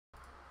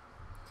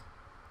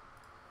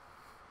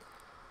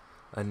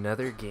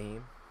Another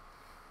game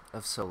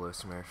of solo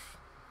Smurf.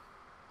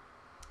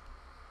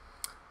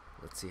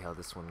 Let's see how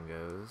this one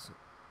goes.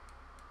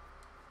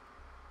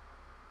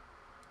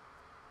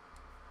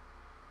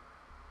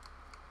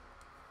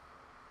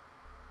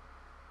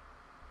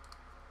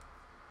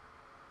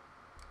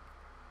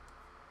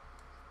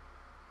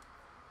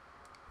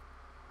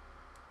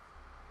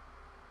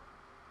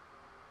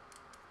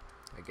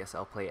 I guess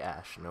I'll play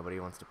Ash. Nobody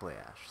wants to play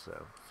Ash,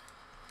 so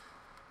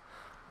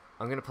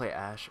I'm gonna play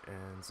Ash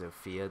and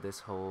Zofia this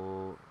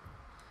whole...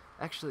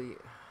 Actually,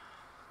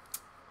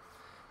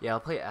 yeah, I'll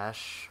play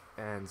Ash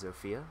and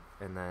Zofia,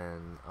 and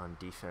then on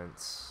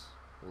defense,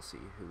 we'll see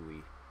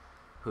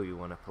who you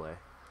want to play.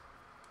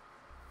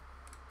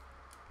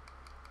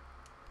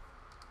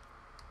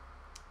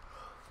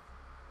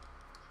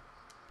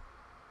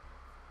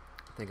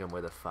 I think I'm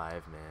with a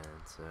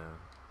 5-man, so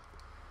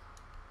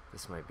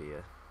this might be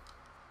a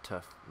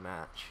tough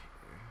match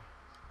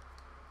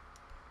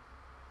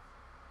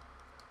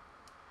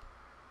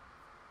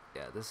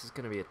here. Yeah, this is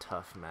gonna be a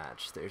tough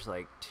match. There's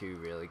like 2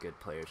 really good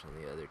players on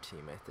the other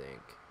team, I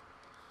think.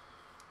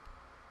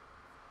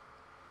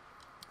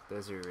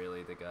 Those are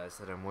really the guys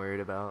that I'm worried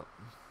about.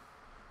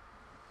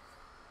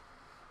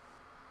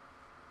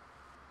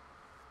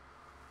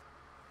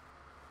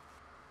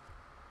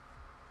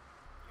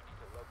 You need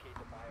to locate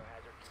the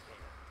biohazard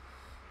container.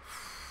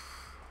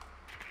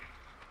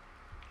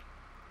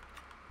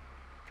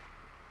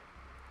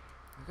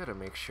 I gotta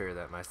make sure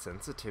that my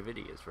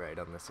sensitivity is right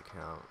on this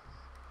account.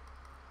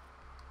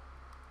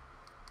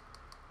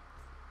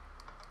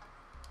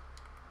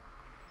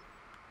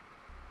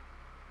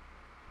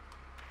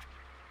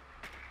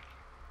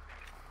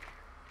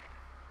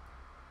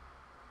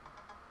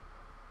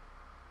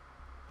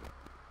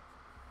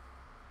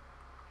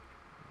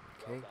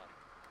 Well Okay. done.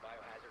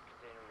 Biohazard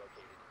container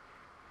located.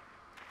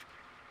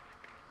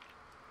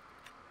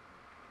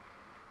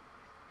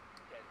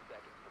 10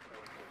 seconds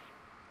before insertion.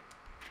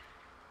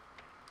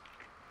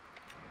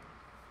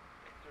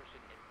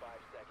 Insertion in 5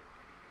 seconds.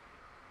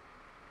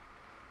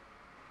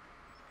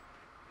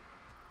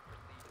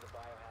 Proceed to the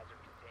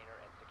biohazard container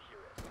and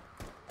secure it.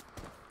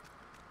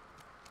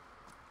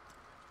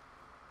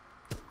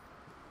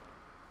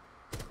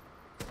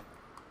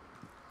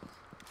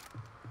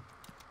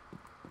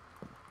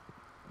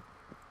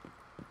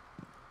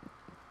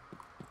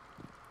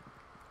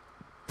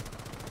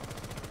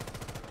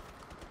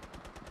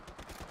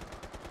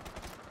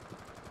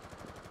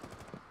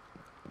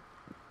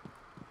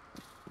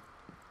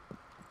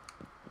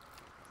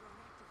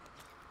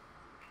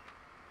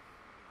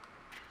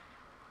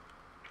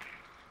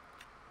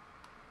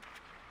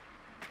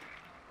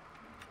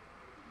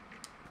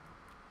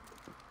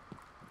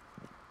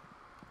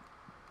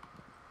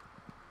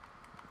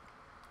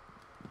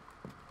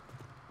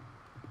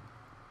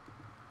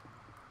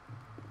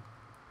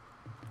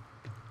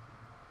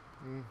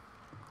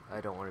 I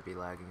don't want to be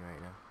lagging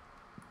right now.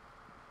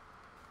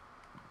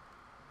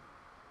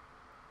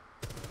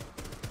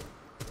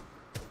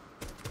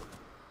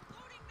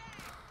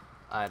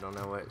 I don't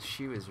know what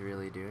she was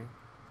really doing.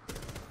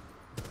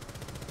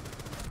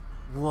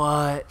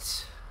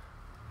 What?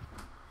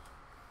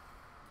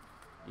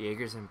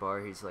 Jaeger's in bar,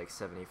 he's like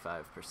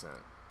 75%.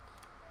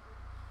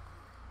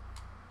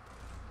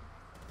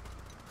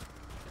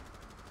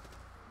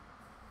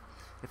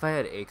 If I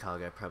had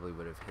ACOG, I probably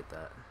would have hit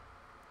that.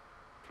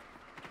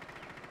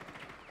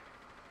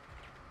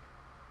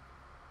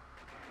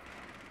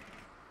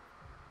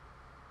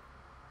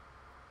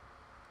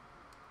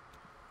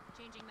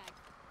 Changing mag.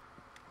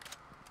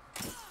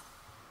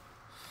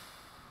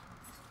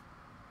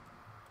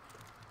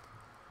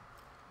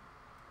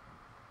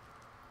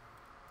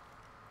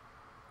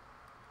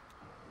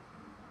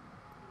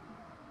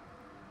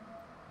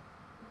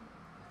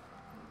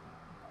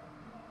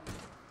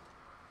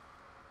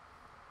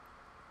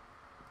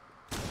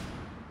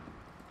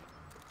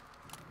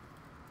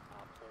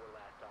 Op 4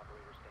 last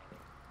operator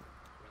standing.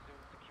 Resume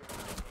securing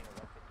the container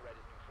once the threat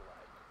is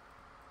neutralized.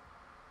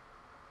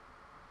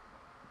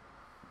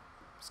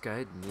 This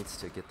guy needs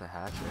to get the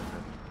hatch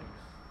open.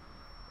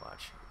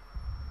 Watch.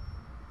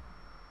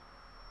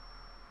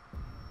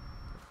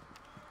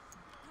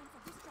 Time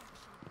for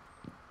distraction.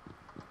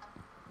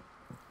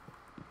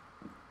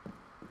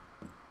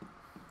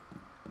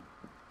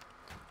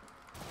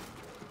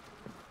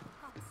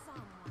 Got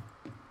someone.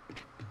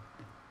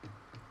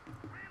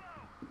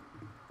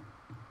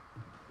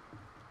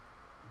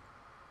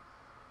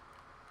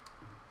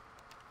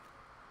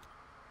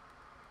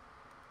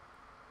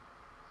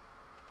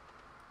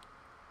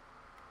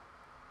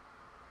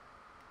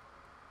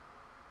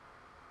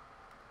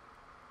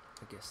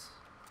 I guess.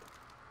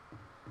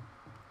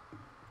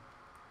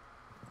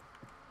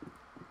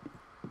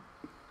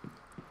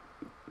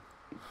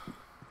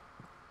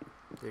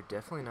 They're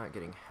definitely not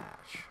getting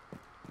hatch.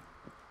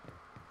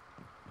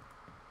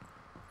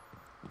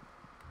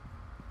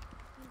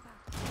 Move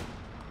out.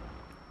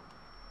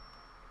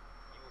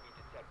 You will be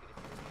detected if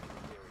you remain in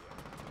this area.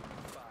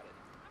 Spotted.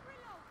 I'm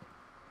reloading.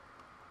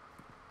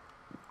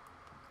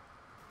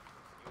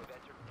 You have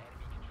entered an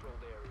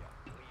enemy-controlled area.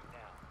 Leave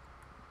now.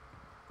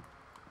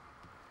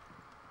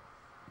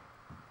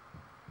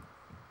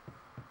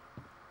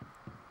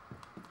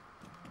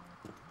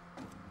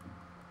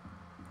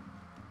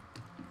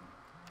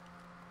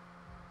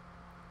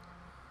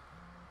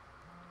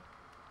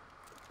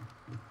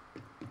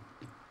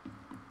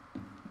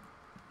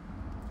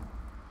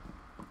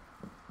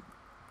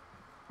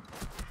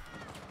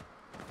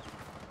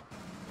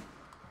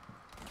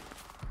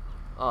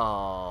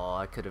 Oh,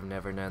 I could have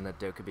never known that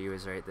Dokkaebi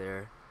was right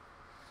there.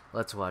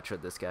 Let's watch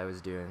what this guy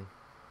was doing.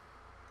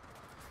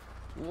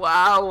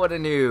 Wow, what a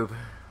noob.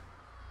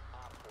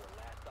 Op 4,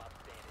 last stop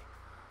standing.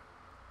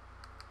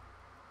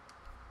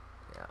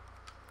 Yeah,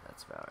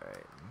 that's about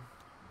right.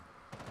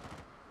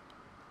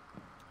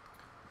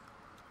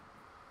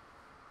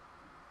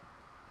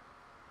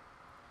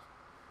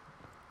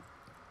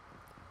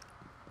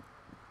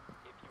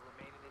 If you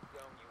remain in this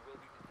zone, you will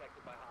be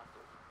detected by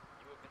hostiles.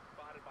 You have been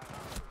spotted by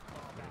hostiles.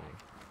 Fall back.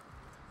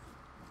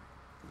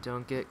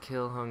 Don't get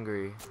kill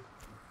hungry.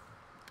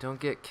 Don't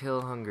get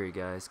kill hungry,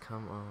 guys.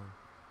 Come on.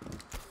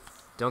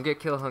 Don't get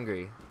kill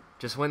hungry.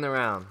 Just win the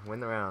round. Win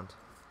the round.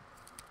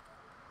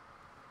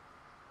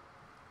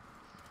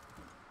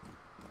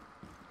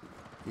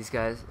 These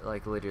guys,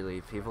 like,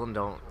 literally, people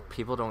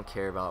don't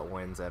care about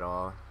wins at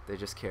all. They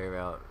just care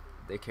about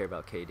KD.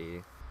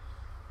 In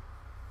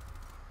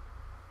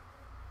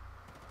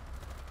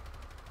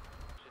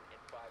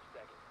 5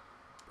 seconds.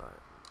 But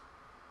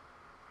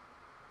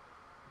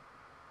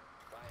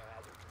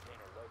Biohazard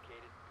container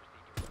located.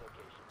 Proceed to its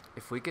location.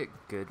 if we get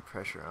good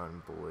pressure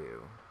on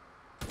blue,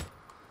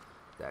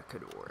 that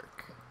could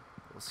work.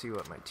 We'll see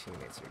what my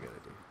teammates are gonna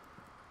do.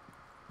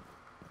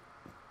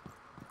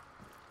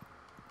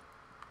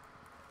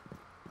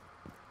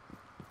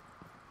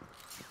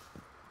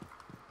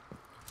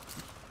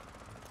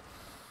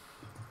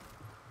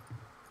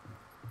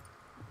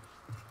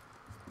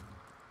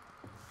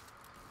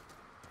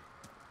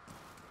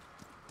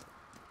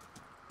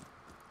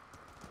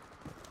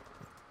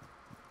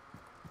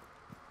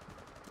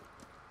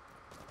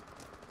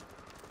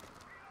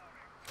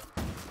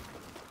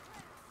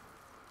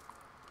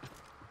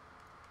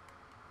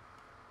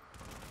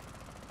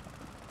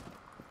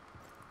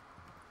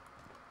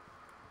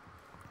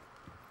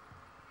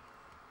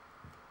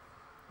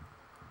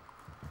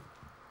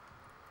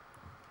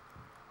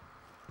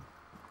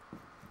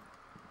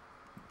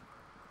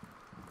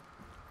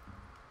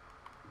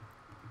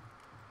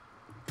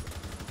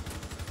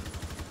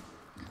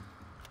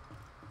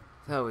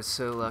 That was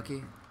so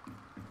lucky.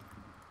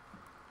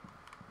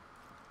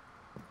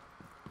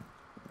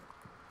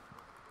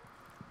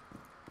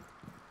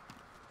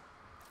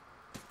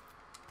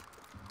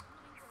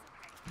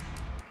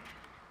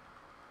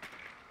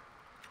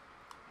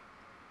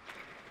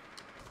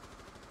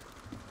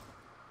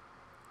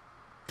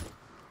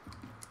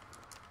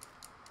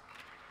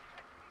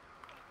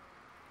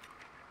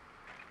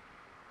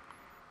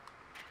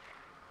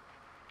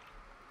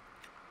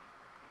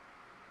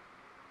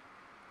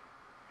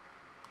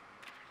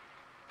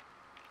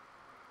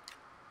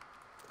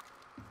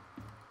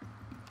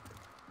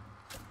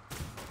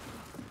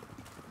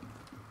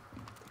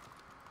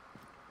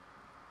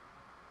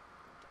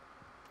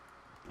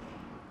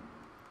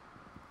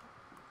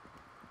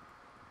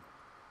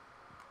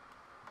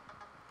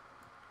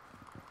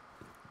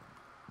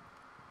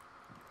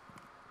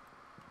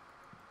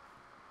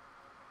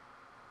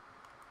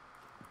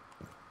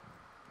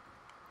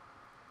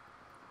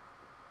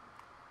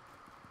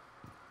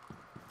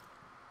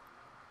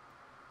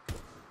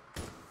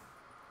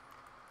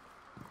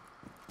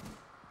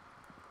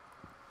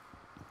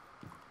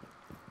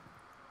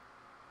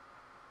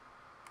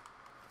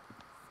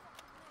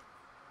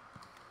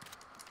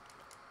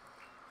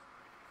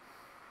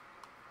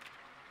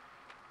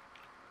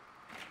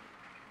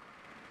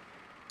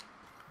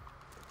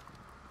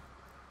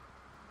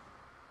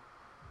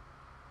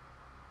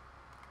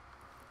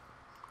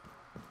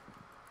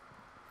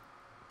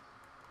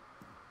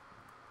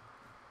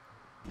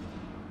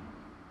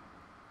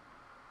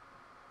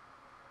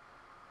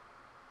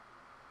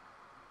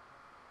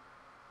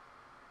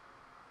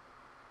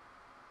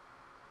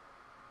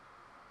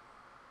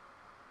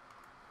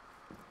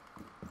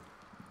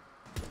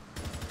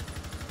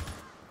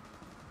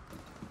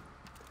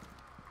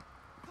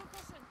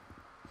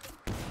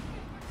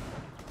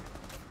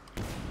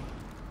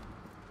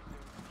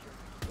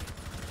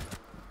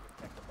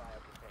 Protect the bio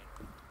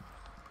container.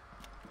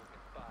 You have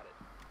been spotted.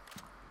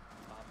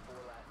 Op 4,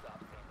 last stop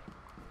standing.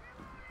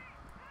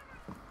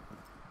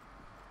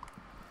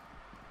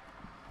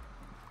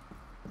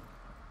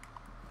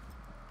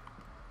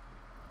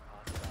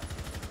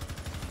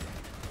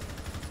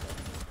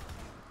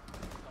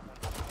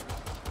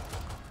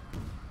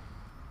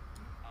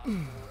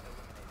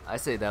 I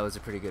say that was a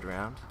pretty good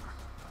round.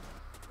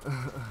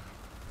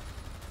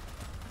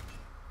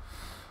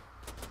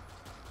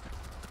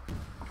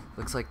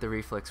 Looks like the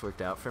reflex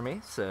worked out for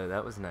me, so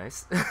that was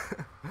nice.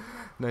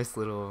 Nice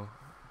little...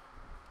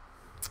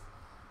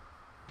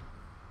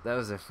 That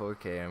was a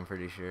 4K, I'm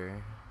pretty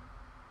sure.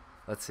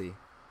 Let's see.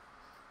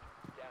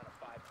 Down to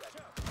 5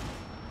 seconds.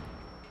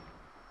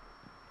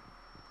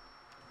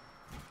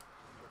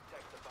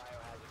 Protect the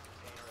biohazard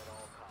container at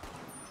all costs.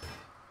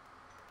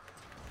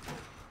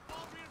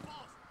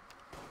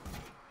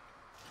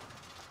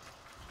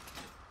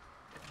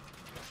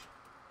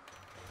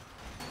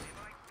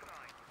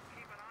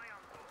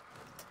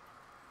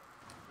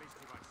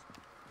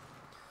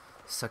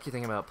 Sucky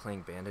thing about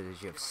playing Bandit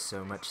is you have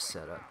so much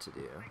setup to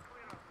do.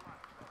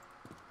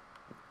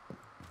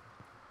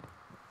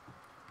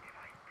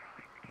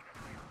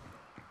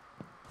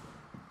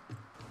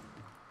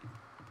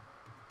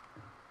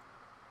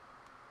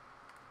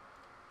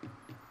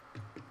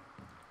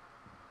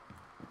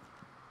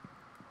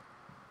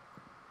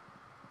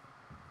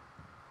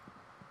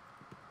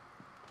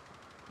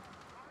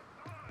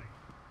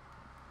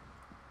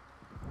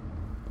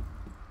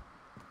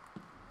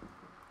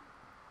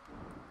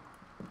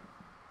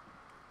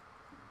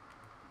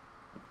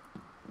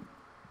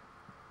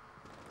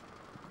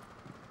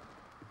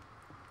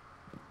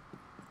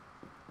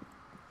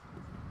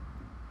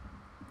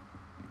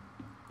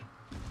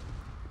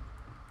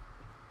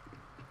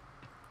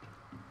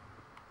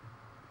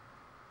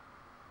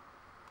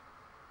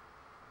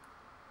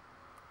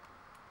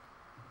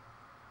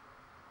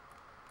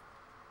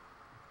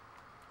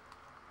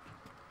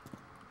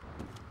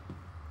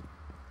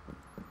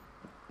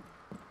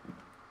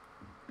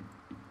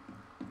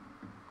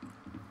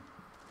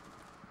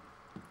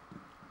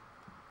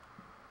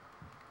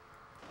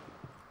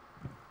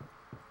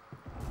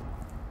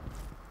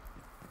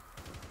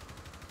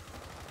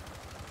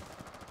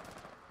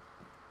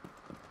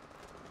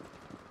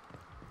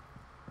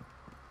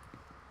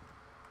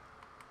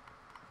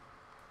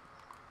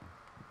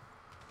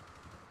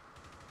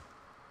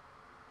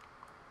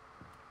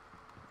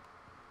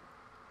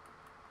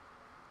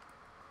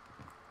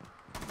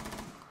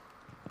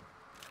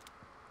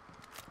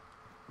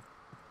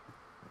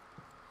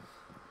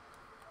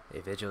 Hey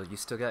Vigil, you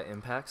still got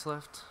impacts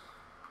left?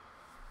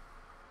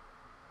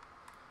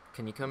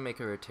 Can you come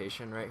make a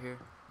rotation right here?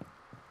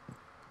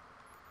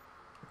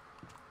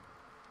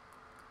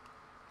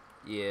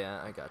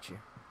 Yeah, I got you.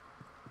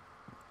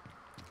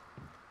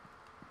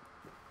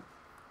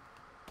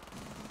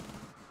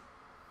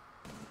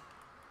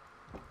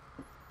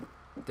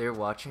 They're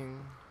watching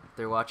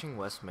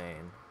West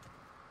Main.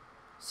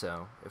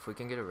 So, if we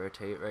can get a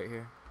rotate right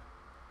here.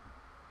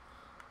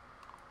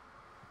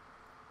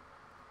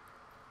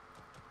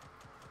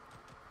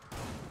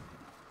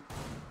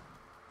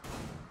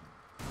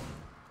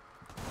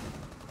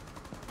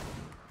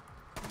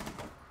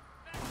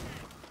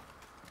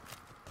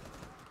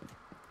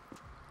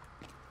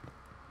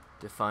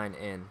 Define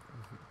in.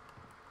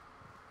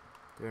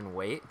 They're in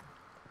wait?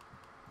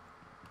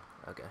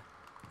 Okay.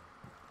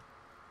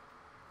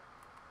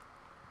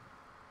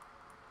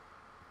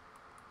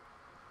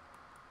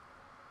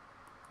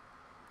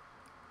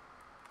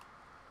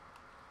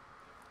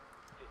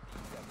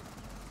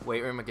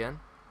 Weight room again.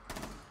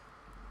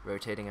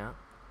 Rotating out.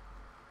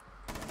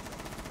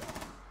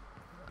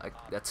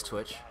 That's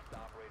Twitch. Last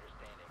operator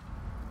standing.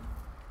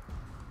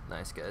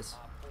 Nice, guys.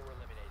 Op 4